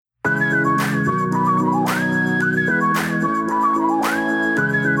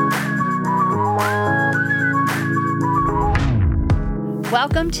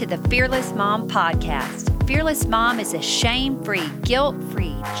Welcome to the Fearless Mom Podcast. Fearless Mom is a shame-free,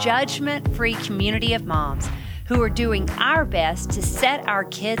 guilt-free, judgment-free community of moms who are doing our best to set our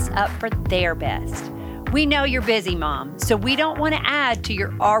kids up for their best. We know you're busy, Mom, so we don't want to add to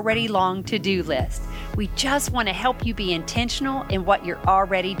your already long to-do list. We just want to help you be intentional in what you're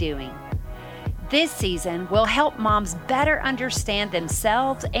already doing. This season will help moms better understand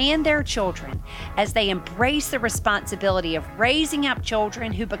themselves and their children as they embrace the responsibility of raising up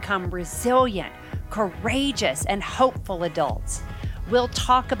children who become resilient, courageous, and hopeful adults. We'll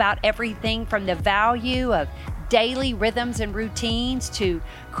talk about everything from the value of daily rhythms and routines to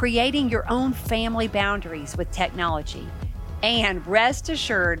creating your own family boundaries with technology. And rest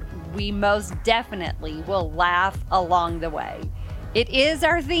assured, we most definitely will laugh along the way. It is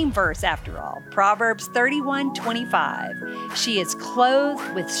our theme verse, after all, Proverbs 31:25. She is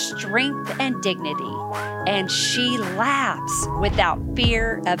clothed with strength and dignity, and she laughs without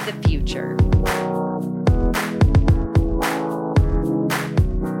fear of the future.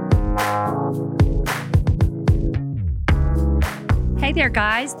 Hey there,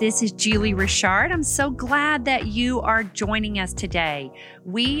 guys. This is Julie Richard. I'm so glad that you are joining us today.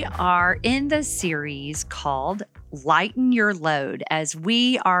 We are in the series called Lighten Your Load, as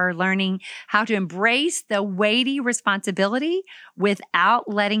we are learning how to embrace the weighty responsibility without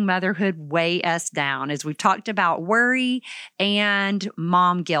letting motherhood weigh us down, as we've talked about worry and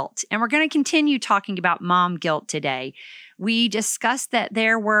mom guilt. And we're going to continue talking about mom guilt today. We discussed that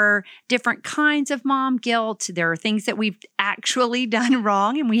there were different kinds of mom guilt. There are things that we've actually done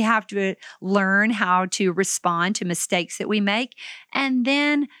wrong, and we have to learn how to respond to mistakes that we make, and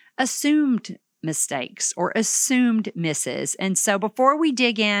then assumed mistakes or assumed misses. And so before we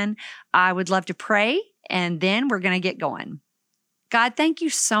dig in, I would love to pray, and then we're going to get going. God, thank you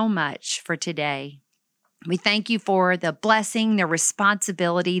so much for today. We thank you for the blessing, the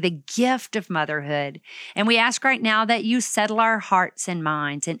responsibility, the gift of motherhood. And we ask right now that you settle our hearts and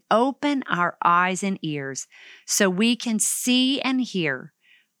minds and open our eyes and ears so we can see and hear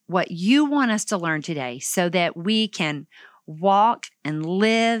what you want us to learn today, so that we can walk and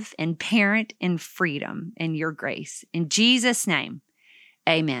live and parent in freedom and your grace. In Jesus' name,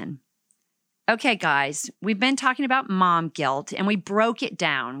 amen. Okay, guys, we've been talking about mom guilt, and we broke it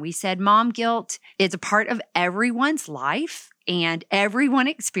down. We said mom guilt is a part of everyone's life, and everyone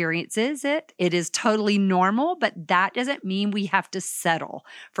experiences it. It is totally normal, but that doesn't mean we have to settle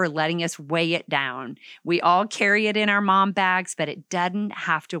for letting us weigh it down. We all carry it in our mom bags, but it doesn't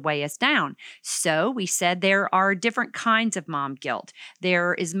have to weigh us down. So we said there are different kinds of mom guilt.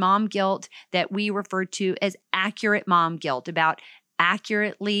 There is mom guilt that we refer to as accurate mom guilt, about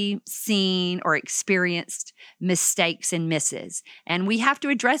accurately seen or experienced mistakes and misses. And we have to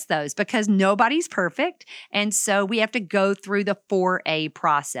address those because nobody's perfect. And so we have to go through the 4A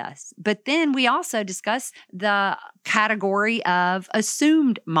process. But then we also discuss the category of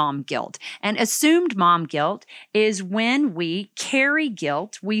assumed mom guilt. And assumed mom guilt is when we carry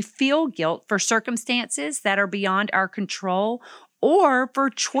guilt, we feel guilt for circumstances that are beyond our control or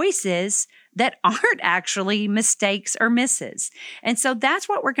for choices that aren't actually mistakes or misses. And so that's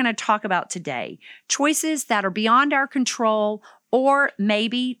what we're going to talk about today. Choices that are beyond our control, or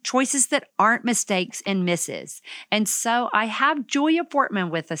maybe choices that aren't mistakes and misses. And so I have Julia Fortman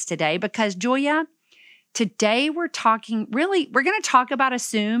with us today because Julia, today we're going to talk about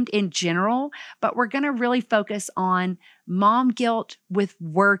assumed in general, but we're going to really focus on mom guilt with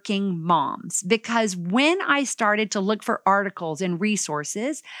working moms. Because when I started to look for articles and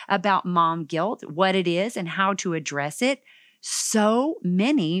resources about mom guilt, what it is and how to address it, so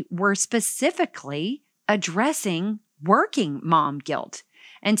many were specifically addressing working mom guilt.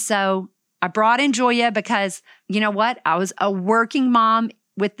 And so I brought in Julia because, you know what? I was a working mom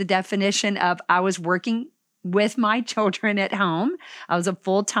with the definition of I was working with my children at home. I was a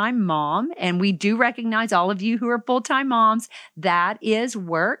full-time mom, and we do recognize all of you who are full-time moms, that is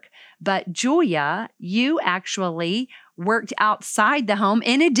work. But Julia, you actually worked outside the home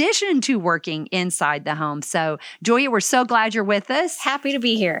in addition to working inside the home. So Julia, we're so glad you're with us. Happy to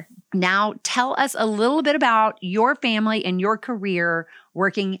be here. Now tell us a little bit about your family and your career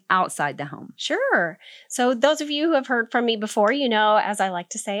working outside the home. Sure. So those of you who have heard from me before, you know, as I like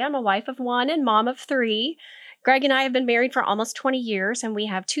to say, I'm a wife of one and mom of three. Greg and I have been married for almost 20 years, and we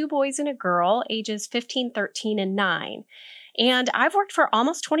have two boys and a girl, ages 15, 13, and 9. And I've worked for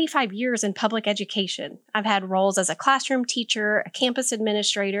almost 25 years in public education. I've had roles as a classroom teacher, a campus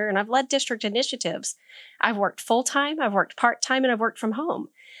administrator, and I've led district initiatives. I've worked full-time, I've worked part-time, and I've worked from home.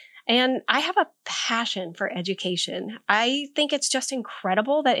 And I have a passion for education. I think it's just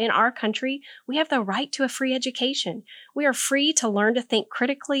incredible that in our country, we have the right to a free education. We are free to learn to think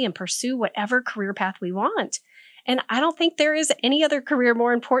critically and pursue whatever career path we want. And I don't think there is any other career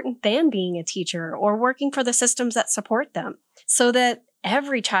more important than being a teacher or working for the systems that support them, so that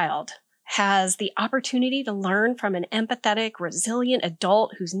every child has the opportunity to learn from an empathetic, resilient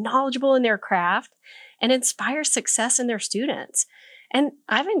adult who's knowledgeable in their craft and inspires success in their students. And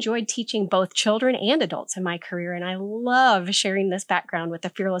I've enjoyed teaching both children and adults in my career, and I love sharing this background with the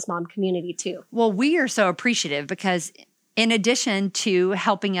Fearless Mom community too. Well, we are so appreciative because in addition to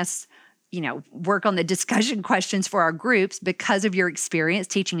helping us, work on the discussion questions for our groups, because of your experience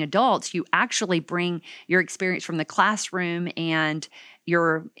teaching adults, you actually bring your experience from the classroom and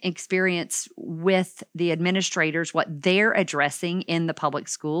your experience with the administrators, what they're addressing in the public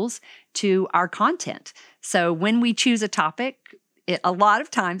schools, to our content. So when we choose a topic, it a lot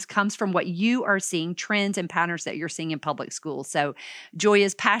of times comes from what you are seeing, trends and patterns that you're seeing in public schools. So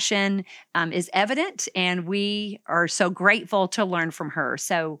Joya's passion is evident, and we are so grateful to learn from her.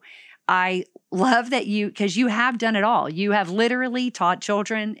 So I love that because you have done it all. You have literally taught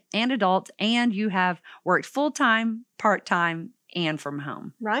children and adults, and you have worked full-time, part-time, and from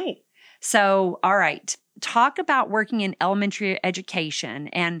home. Right. So, all right, talk about working in elementary education,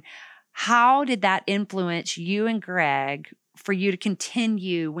 and how did that influence you and Greg for you to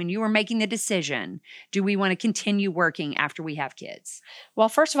continue when you were making the decision, do we want to continue working after we have kids? Well,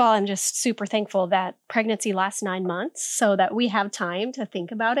 first of all, I'm just super thankful that pregnancy lasts 9 months so that we have time to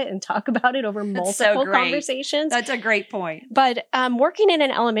think about it and talk about it over multiple conversations. That's a great point. But working in an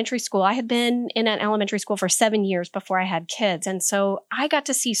elementary school, I had been in an elementary school for 7 years before I had kids. And so I got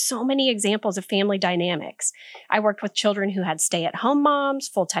to see so many examples of family dynamics. I worked with children who had stay-at-home moms,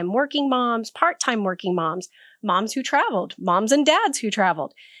 full-time working moms, part-time working moms, moms who traveled, moms and dads who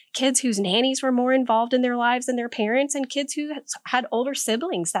traveled, kids whose nannies were more involved in their lives than their parents, and kids who had older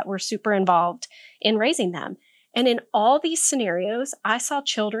siblings that were super involved in raising them. And in all these scenarios, I saw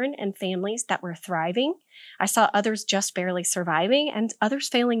children and families that were thriving. I saw others just barely surviving and others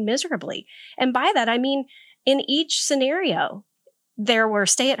failing miserably. And by that, I mean, in each scenario, there were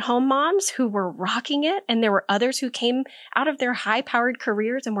stay-at-home moms who were rocking it, and there were others who came out of their high-powered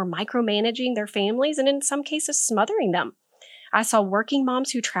careers and were micromanaging their families and in some cases smothering them. I saw working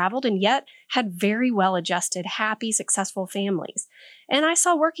moms who traveled and yet had very well-adjusted, happy, successful families. And I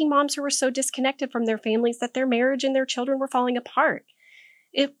saw working moms who were so disconnected from their families that their marriage and their children were falling apart.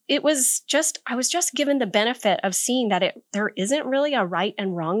 It was just, I was just given the benefit of seeing that there isn't really a right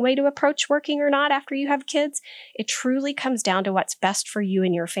and wrong way to approach working or not after you have kids. It truly comes down to what's best for you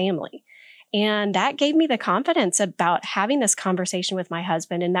and your family. And that gave me the confidence about having this conversation with my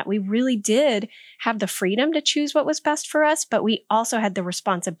husband, and that we really did have the freedom to choose what was best for us, but we also had the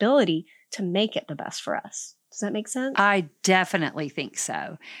responsibility to make it the best for us. Does that make sense? I definitely think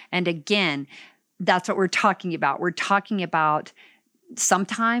so. And again, that's what we're talking about. We're talking about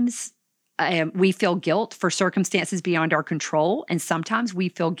sometimes we feel guilt for circumstances beyond our control, and sometimes we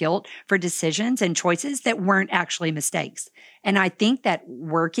feel guilt for decisions and choices that weren't actually mistakes. And I think that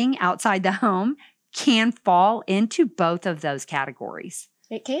working outside the home can fall into both of those categories.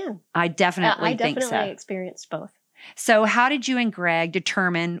 It can. I definitely think so. I definitely experienced both. So how did you and Greg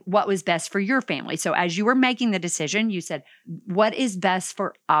determine what was best for your family? So as you were making the decision, you said, what is best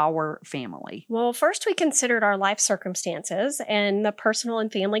for our family? Well, first we considered our life circumstances and the personal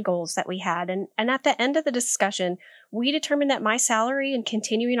and family goals that we had. And at the end of the discussion, we determined that my salary and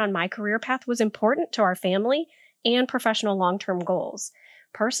continuing on my career path was important to our family and professional long-term goals.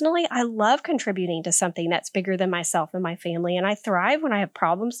 Personally, I love contributing to something that's bigger than myself and my family, and I thrive when I have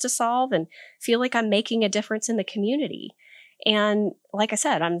problems to solve and feel like I'm making a difference in the community. And like I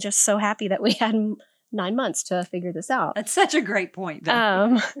said, I'm just so happy that we had 9 months to figure this out. That's such a great point,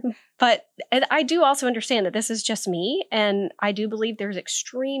 though. But I do also understand that this is just me, and I do believe there's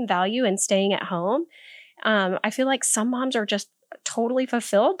extreme value in staying at home. I feel like some moms are just totally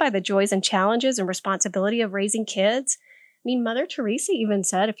fulfilled by the joys and challenges and responsibility of raising kids. I mean, Mother Teresa even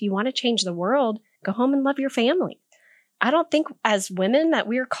said, if you want to change the world, go home and love your family. I don't think as women that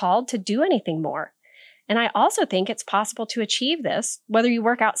we're called to do anything more. And I also think it's possible to achieve this, whether you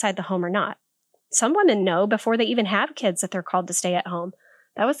work outside the home or not. Some women know before they even have kids that they're called to stay at home.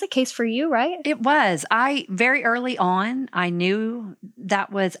 That was the case for you, right? It was. Very early on, I knew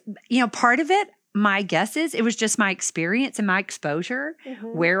that was, part of it. My guess is it was just my experience and my exposure,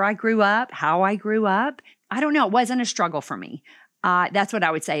 where I grew up, how I grew up. I don't know. It wasn't a struggle for me. That's what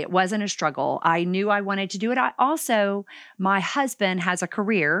I would say. It wasn't a struggle. I knew I wanted to do it. My husband has a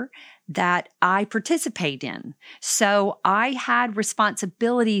career that I participate in. So I had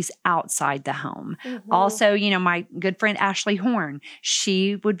responsibilities outside the home. Also, my good friend Ashley Horn,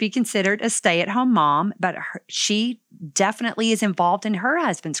 she would be considered a stay-at-home mom, but she definitely is involved in her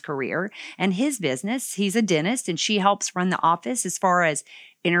husband's career and his business. He's a dentist, and she helps run the office as far as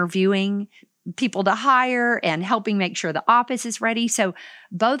interviewing people to hire and helping make sure the office is ready. So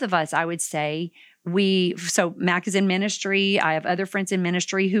both of us, I would say, so Mac is in ministry. I have other friends in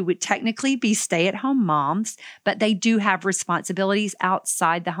ministry who would technically be stay-at-home moms, but they do have responsibilities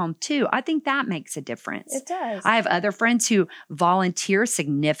outside the home too. I think that makes a difference. It does. I have other friends who volunteer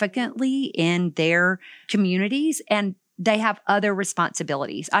significantly in their communities, and they have other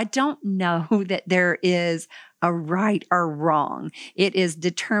responsibilities. I don't know that there is a right or wrong. It is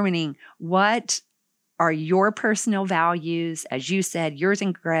determining what are your personal values, as you said, yours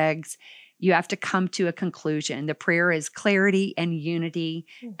and Greg's. You have to come to a conclusion. The prayer is clarity and unity.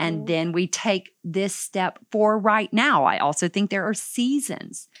 And then we take this step for right now. I also think there are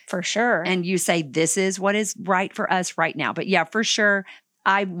seasons. For sure. And you say, this is what is right for us right now. But yeah, for sure,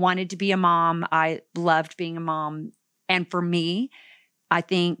 I wanted to be a mom. I loved being a mom. And for me, I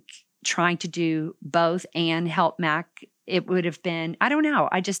think trying to do both and help Mac, it would have been, I don't know.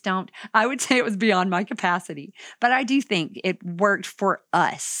 I would say it was beyond my capacity, but I do think it worked for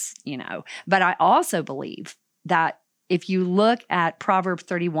us, But I also believe that if you look at Proverbs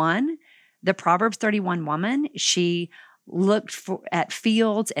 31, the Proverbs 31 woman, she looked at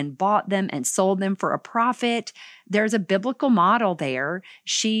fields and bought them and sold them for a profit. There's a biblical model there.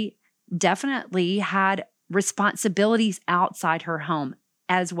 She definitely had responsibilities outside her home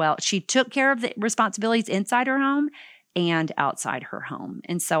as well. She took care of the responsibilities inside her home and outside her home.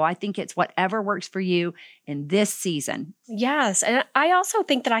 And so I think it's whatever works for you in this season. Yes. And I also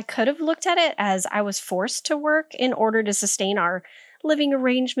think that I could have looked at it as I was forced to work in order to sustain our living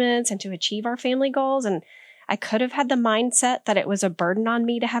arrangements and to achieve our family goals. And I could have had the mindset that it was a burden on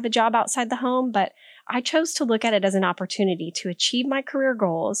me to have a job outside the home, but I chose to look at it as an opportunity to achieve my career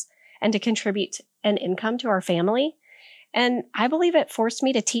goals and to contribute an income to our family. And I believe it forced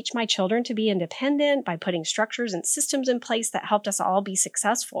me to teach my children to be independent by putting structures and systems in place that helped us all be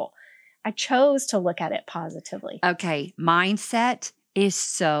successful. I chose to look at it positively. Okay, mindset is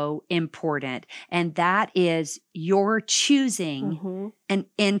so important. And that is you're choosing an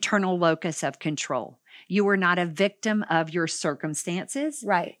internal locus of control. You were not a victim of your circumstances.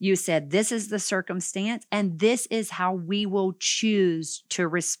 Right. You said, this is the circumstance, and this is how we will choose to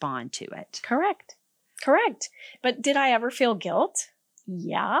respond to it. Correct. But did I ever feel guilt?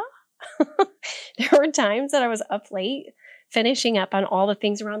 Yeah. There were times that I was up late finishing up on all the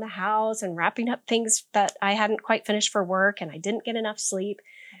things around the house and wrapping up things that I hadn't quite finished for work, and I didn't get enough sleep.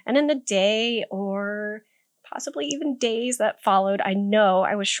 And in the day or possibly even days that followed, I know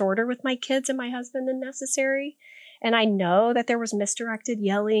I was shorter with my kids and my husband than necessary. And I know that there was misdirected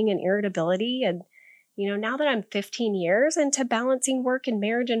yelling and irritability. And now that I'm 15 years into balancing work and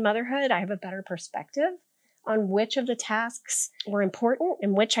marriage and motherhood, I have a better perspective on which of the tasks were important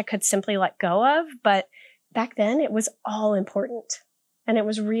and which I could simply let go of. But back then, it was all important. And it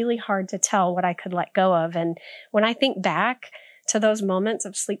was really hard to tell what I could let go of. And when I think back to those moments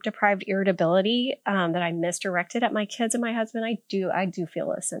of sleep-deprived irritability that I misdirected at my kids and my husband, I do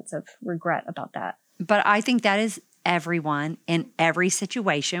feel a sense of regret about that. But I think that is everyone in every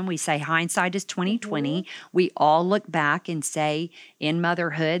situation. We say hindsight is 2020. We all look back and say, in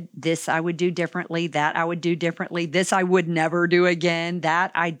motherhood, this I would do differently, that I would do differently, this I would never do again,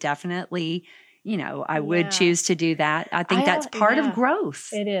 that I definitely, I would choose to do that. I think that's part of growth.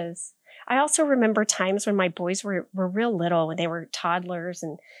 It is. I also remember times when my boys were real little, when they were toddlers,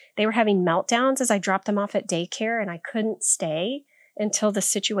 and they were having meltdowns as I dropped them off at daycare, and I couldn't stay until the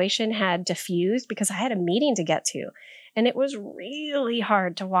situation had diffused because I had a meeting to get to. And it was really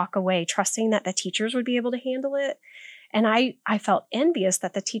hard to walk away, trusting that the teachers would be able to handle it. And I felt envious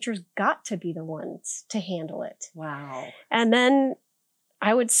that the teachers got to be the ones to handle it. Wow. And then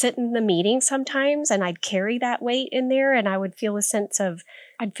I would sit in the meeting sometimes and I'd carry that weight in there, and I would feel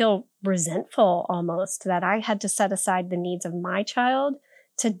I'd feel resentful almost that I had to set aside the needs of my child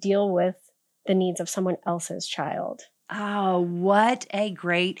to deal with the needs of someone else's child. Oh, what a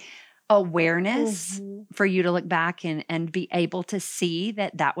great awareness for you to look back and be able to see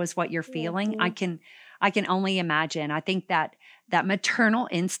that was what you're feeling. I can only imagine. I think that maternal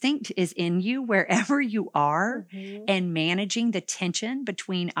instinct is in you wherever you are, and managing the tension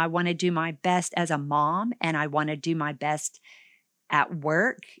between I want to do my best as a mom and I want to do my best at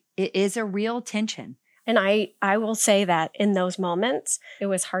work. It is a real tension. And I will say that in those moments, it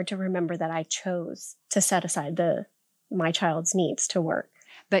was hard to remember that I chose to set aside my child's needs to work.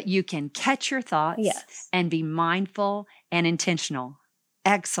 but you can catch your thoughts and be mindful and intentional.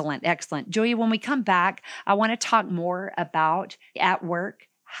 Excellent, excellent. Julia, when we come back, I want to talk more about at work,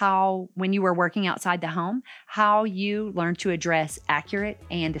 how when you were working outside the home, how you learned to address accurate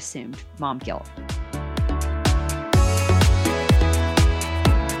and assumed mom guilt.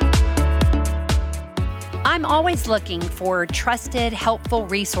 I'm always looking for trusted, helpful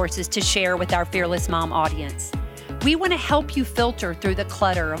resources to share with our Fearless Mom audience. We want to help you filter through the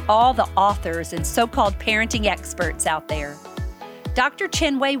clutter of all the authors and so-called parenting experts out there. Dr.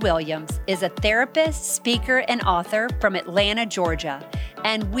 Chinwe Williams is a therapist, speaker, and author from Atlanta, Georgia,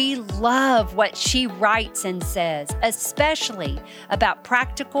 and we love what she writes and says, especially about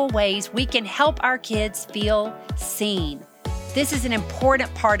practical ways we can help our kids feel seen. This is an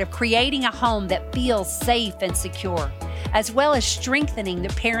important part of creating a home that feels safe and secure, as well as strengthening the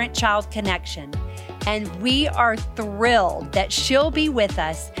parent-child connection. And we are thrilled that she'll be with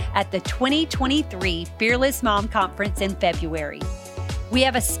us at the 2023 Fearless Mom Conference in February. We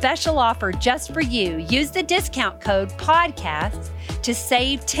have a special offer just for you. Use the discount code PODCAST to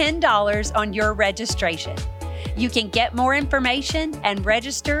save $10 on your registration. You can get more information and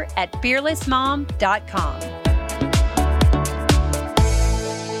register at fearlessmom.com.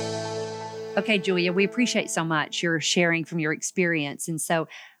 Okay, Julia, we appreciate so much your sharing from your experience. And so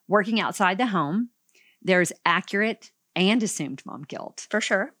working outside the home, there's accurate and assumed mom guilt. For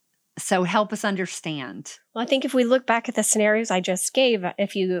sure. So help us understand. Well, I think if we look back at the scenarios I just gave,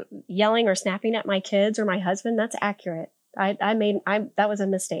 if you yelling or snapping at my kids or my husband, that's accurate. That was a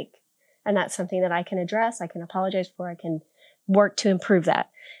mistake. And that's something that I can address. I can apologize for. I can work to improve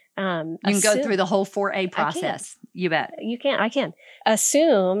that. You can go through the whole 4A process. You bet. I can.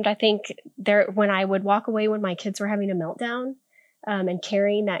 Assumed, I think when I would walk away when my kids were having a meltdown, and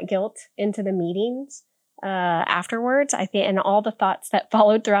carrying that guilt into the meetings, afterwards, I think, and all the thoughts that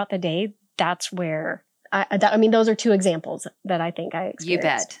followed throughout the day, that's where, those are two examples that I think I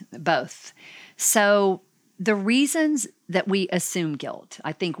experienced. You bet, both. So the reasons that we assume guilt,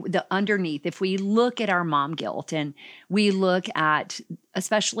 I think the underneath, if we look at our mom guilt and we look at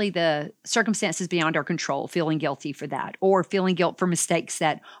especially the circumstances beyond our control, feeling guilty for that, or feeling guilt for mistakes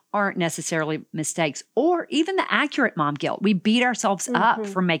that aren't necessarily mistakes, or even the accurate mom guilt. We beat ourselves up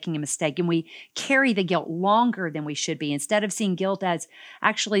for making a mistake and we carry the guilt longer than we should be. Instead of seeing guilt as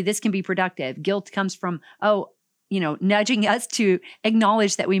actually this can be productive. Guilt comes from, nudging us to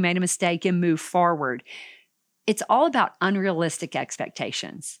acknowledge that we made a mistake and move forward. It's all about unrealistic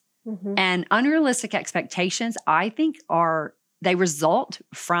expectations. And unrealistic expectations, I think, they result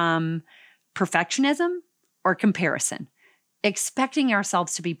from perfectionism or comparison, expecting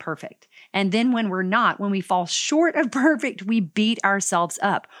ourselves to be perfect. And then when we're not, when we fall short of perfect, we beat ourselves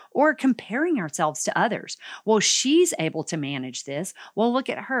up or comparing ourselves to others. Well, she's able to manage this. Well, look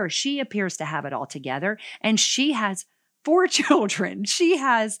at her. She appears to have it all together and she has 4 children. She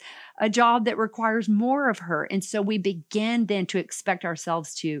has a job that requires more of her. And so we begin then to expect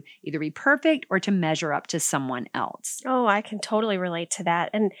ourselves to either be perfect or to measure up to someone else. Oh, I can totally relate to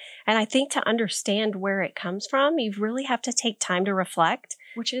that. And I think to understand where it comes from, you really have to take time to reflect,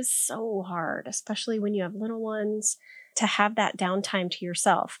 which is so hard, especially when you have little ones, to have that downtime to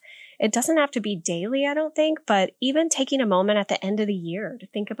yourself. It doesn't have to be daily, I don't think, but even taking a moment at the end of the year to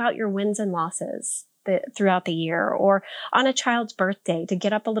think about your wins and losses throughout the year, or on a child's birthday, to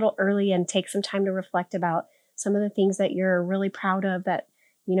get up a little early and take some time to reflect about some of the things that you're really proud of, that,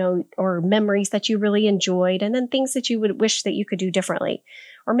 or memories that you really enjoyed, and then things that you would wish that you could do differently.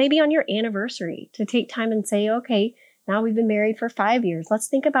 Or maybe on your anniversary to take time and say, okay, now we've been married for 5 years. Let's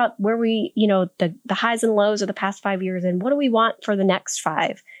think about where we, the highs and lows of the past 5 years, and what do we want for the next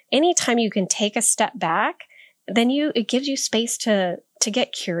 5? Anytime you can take a step back, then it gives you space to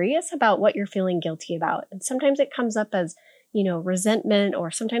get curious about what you're feeling guilty about. And sometimes it comes up as, resentment, or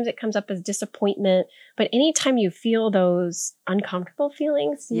sometimes it comes up as disappointment. But anytime you feel those uncomfortable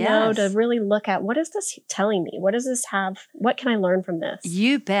feelings, to really look at, what is this telling me? What does this have? What can I learn from this?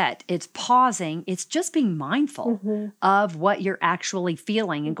 You bet. It's pausing. It's just being mindful of what you're actually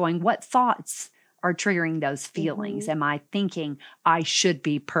feeling and going, what thoughts are triggering those feelings? Am I thinking I should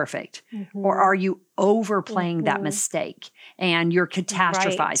be perfect? Or are you overplaying that mistake and you're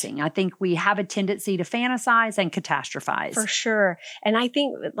catastrophizing? Right. I think we have a tendency to fantasize and catastrophize. For sure. And I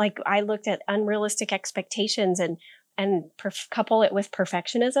think, I looked at unrealistic expectations and and couple it with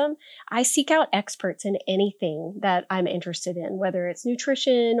perfectionism, I seek out experts in anything that I'm interested in, whether it's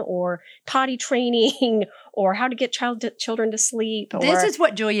nutrition or potty training or how to get children to sleep. This is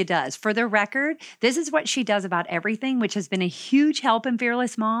what Julia does. For the record, this is what she does about everything, which has been a huge help in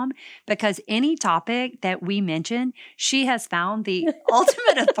Fearless Mom, because any topic that we mention, she has found the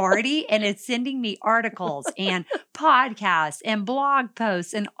ultimate authority and is sending me articles and podcasts and blog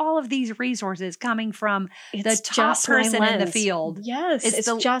posts and all of these resources coming from the top person in the field. Yes,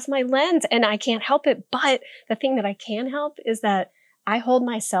 it's just my lens, and I can't help it. But the thing that I can help is that I hold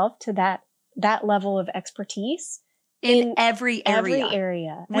myself to that level of expertise in every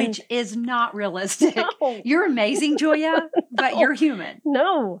area, which is not realistic. No. You're amazing, Julia, but you're human.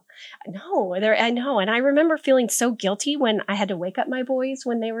 No, I know. And I remember feeling so guilty when I had to wake up my boys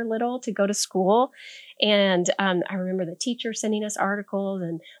when they were little to go to school. And I remember the teacher sending us articles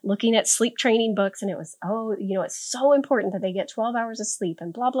and looking at sleep training books. And it was, it's so important that they get 12 hours of sleep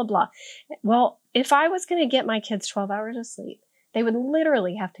and blah, blah, blah. Well, if I was going to get my kids 12 hours of sleep, they would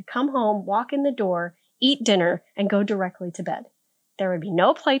literally have to come home, walk in the door, eat dinner, and go directly to bed. There would be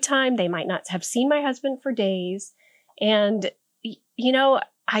no playtime. They might not have seen my husband for days. And,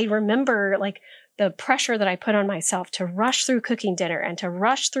 I remember the pressure that I put on myself to rush through cooking dinner and to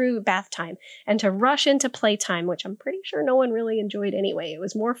rush through bath time and to rush into playtime, which I'm pretty sure no one really enjoyed anyway. It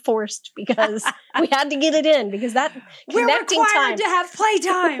was more forced because we had to get it in because that connecting we're required time to have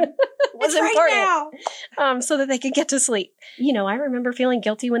playtime. was right important now. So that they could get to sleep. I remember feeling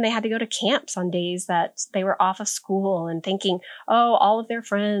guilty when they had to go to camps on days that they were off of school and thinking, all of their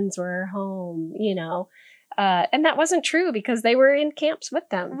friends were home, and that wasn't true because they were in camps with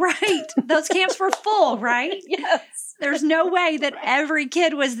them. Right. Those camps were full, right? Yes. There's no way that every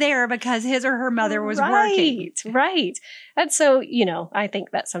kid was there because his or her mother was working. Right. And so, I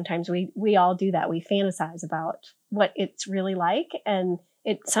think that sometimes we all do that. We fantasize about what it's really like. And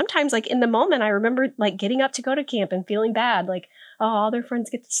it sometimes in the moment, I remember getting up to go to camp and feeling bad, all their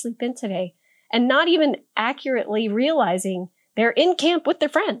friends get to sleep in today, and not even accurately realizing they're in camp with their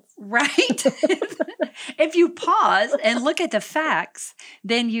friends. Right. If you pause and look at the facts,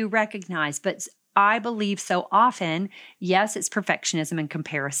 then you recognize. But I believe so often, yes, it's perfectionism and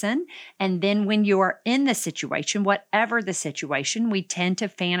comparison. And then when you are in the situation, whatever the situation, we tend to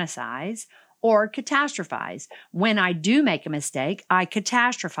fantasize or catastrophize. When I do make a mistake, I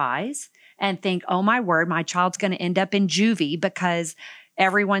catastrophize and think, oh my word, my child's going to end up in juvie because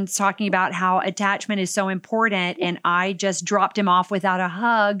everyone's talking about how attachment is so important and I just dropped him off without a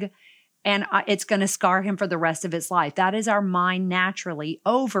hug and it's going to scar him for the rest of his life. That is our mind naturally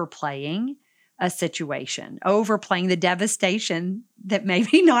overplaying a situation, overplaying the devastation that may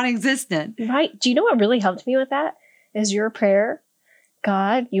be non-existent. Right. Do you know what really helped me with that? Is your prayer,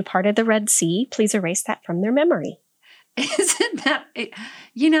 God, you parted the Red Sea. Please erase that from their memory. Isn't that,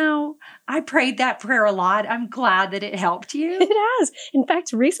 I prayed that prayer a lot. I'm glad that it helped you. It has. In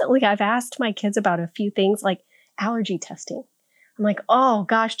fact, recently I've asked my kids about a few things like allergy testing. I'm like, oh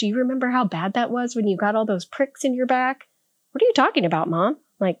gosh, do you remember how bad that was when you got all those pricks in your back? What are you talking about, Mom? I'm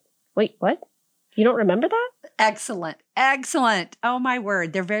like, wait, what? You don't remember that? Excellent. Excellent. Oh my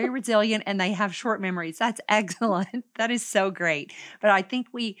word. They're very resilient and they have short memories. That's excellent. That is so great. But I think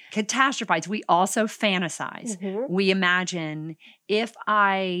we catastrophize. We also fantasize. Mm-hmm. We imagine if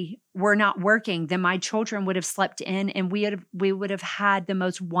I were not working, then my children would have slept in and we would have had the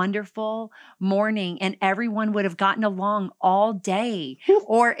most wonderful morning and everyone would have gotten along all day.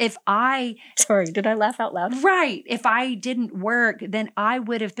 Or if Sorry, did I laugh out loud? Right. If I didn't work, then I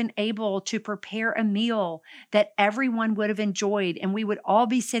would have been able to prepare a meal that everyone would have enjoyed and we would all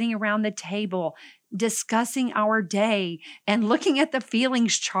be sitting around the table discussing our day and looking at the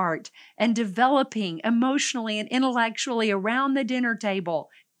feelings chart and developing emotionally and intellectually around the dinner table.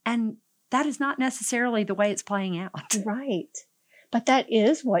 And that is not necessarily the way it's playing out. Right. But that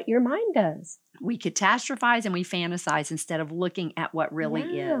is what your mind does. We catastrophize and we fantasize instead of looking at what really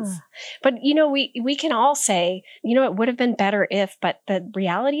is. But, we can all say, it would have been better if, but the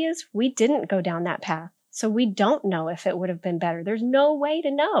reality is we didn't go down that path. So we don't know if it would have been better. There's no way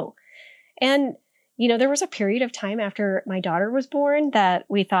to know. And, there was a period of time after my daughter was born that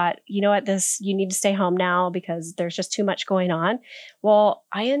we thought, you need to stay home now because there's just too much going on. Well,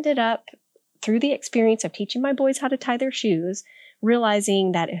 I ended up, through the experience of teaching my boys how to tie their shoes,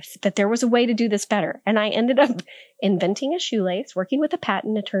 realizing that there was a way to do this better. And I ended up inventing a shoelace, working with a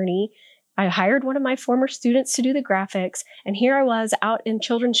patent attorney. I hired one of my former students to do the graphics. And here I was out in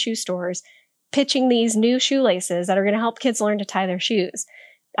children's shoe stores pitching these new shoelaces that are going to help kids learn to tie their shoes.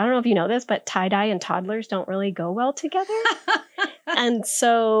 I don't know if you know this, but tie-dye and toddlers don't really go well together. And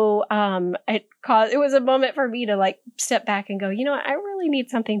so it was a moment for me to like step back and go, you know what, I really need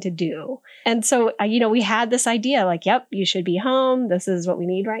something to do. And so, we had this idea like, yep, you should be home. This is what we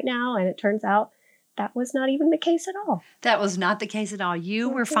need right now. And it turns out that was not even the case at all. That was not the case at all. You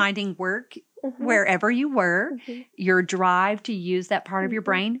were finding work wherever you were, your drive to use that part of your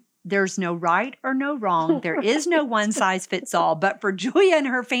brain. There's no right or no wrong. There is no one size fits all. But for Julia and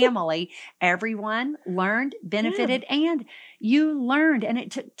her family, everyone learned, benefited, and you learned. And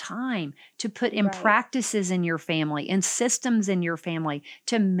it took time to put in practices in your family and systems in your family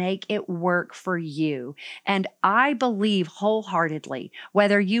to make it work for you. And I believe wholeheartedly,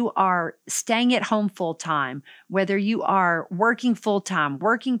 whether you are staying at home full time, whether you are working full time,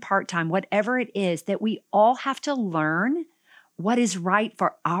 working part time, whatever it is, that we all have to learn what is right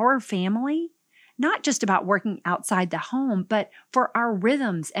for our family, not just about working outside the home, but for our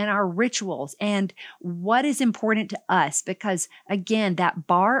rhythms and our rituals and what is important to us. Because again, that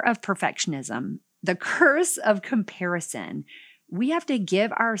bar of perfectionism, the curse of comparison, we have to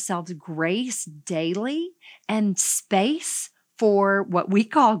give ourselves grace daily and space for what we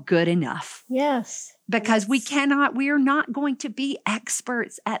call good enough. Yes. Because we are not going to be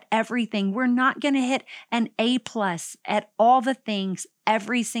experts at everything. We're not going to hit an A+ at all the things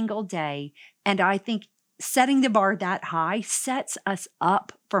every single day. And I think setting the bar that high sets us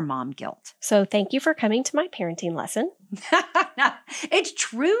up for mom guilt. So thank you for coming to my parenting lesson. It's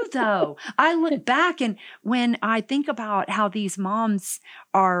true, though. I look back and when I think about how these moms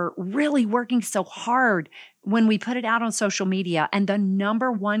are really working so hard when we put it out on social media, and the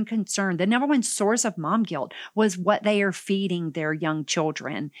number one concern, the number one source of mom guilt was what they are feeding their young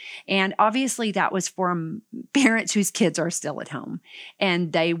children. And obviously that was from parents whose kids are still at home.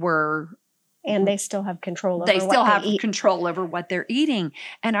 And they still have control over control over what they're eating.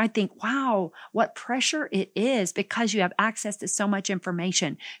 And I think, wow, what pressure it is because you have access to so much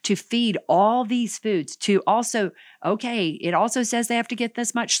information to feed all these foods, to also, it also says they have to get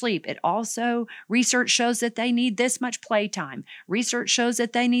this much sleep. Research shows that they need this much playtime. Research shows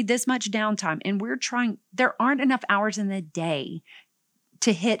that they need this much downtime. And there aren't enough hours in the day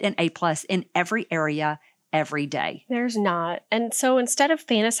to hit an A+ in every area every day. There's not. And so instead of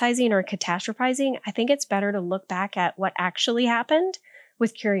fantasizing or catastrophizing, I think it's better to look back at what actually happened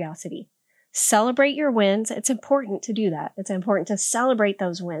with curiosity. Celebrate your wins. It's important to do that. It's important to celebrate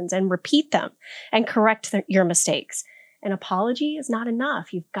those wins and repeat them and correct your mistakes. An apology is not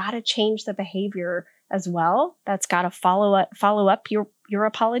enough. You've got to change the behavior as well. That's got to follow up your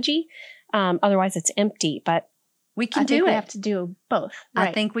apology. Otherwise, it's empty. But we can do it. We have to do both. Right.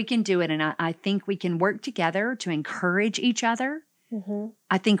 I think we can do it. And I think we can work together to encourage each other. Mm-hmm.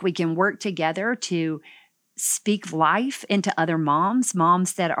 I think we can work together to speak life into other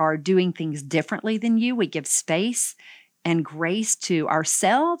moms that are doing things differently than you. We give space and grace to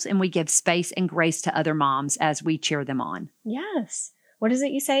ourselves, and we give space and grace to other moms as we cheer them on. Yes. What is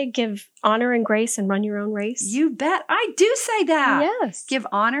it you say? Give honor and grace and run your own race? You bet. I do say that. Yes. Give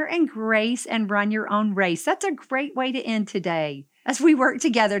honor and grace and run your own race. That's a great way to end today as we work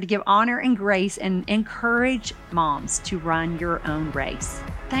together to give honor and grace and encourage moms to run your own race.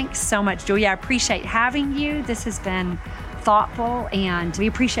 Thanks so much, Julia. I appreciate having you. This has been thoughtful, and we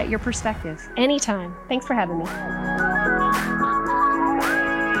appreciate your perspective. Anytime. Thanks for having me.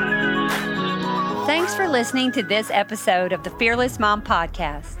 Thanks for listening to this episode of the Fearless Mom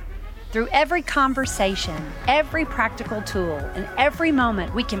Podcast. Through every conversation, every practical tool, and every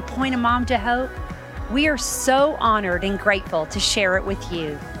moment we can point a mom to hope, we are so honored and grateful to share it with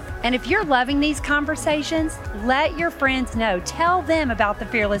you. And if you're loving these conversations, let your friends know. Tell them about the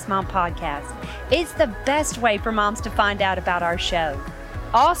Fearless Mom Podcast. It's the best way for moms to find out about our show.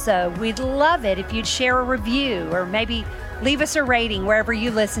 Also, we'd love it if you'd share a review or maybe leave us a rating wherever you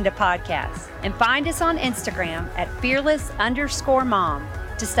listen to podcasts. And find us on Instagram at fearless_mom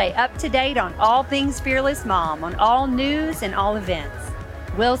to stay up to date on all things Fearless Mom, on all news and all events.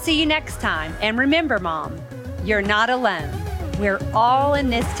 We'll see you next time. And remember, Mom, you're not alone. We're all in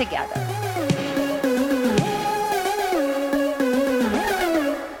this together.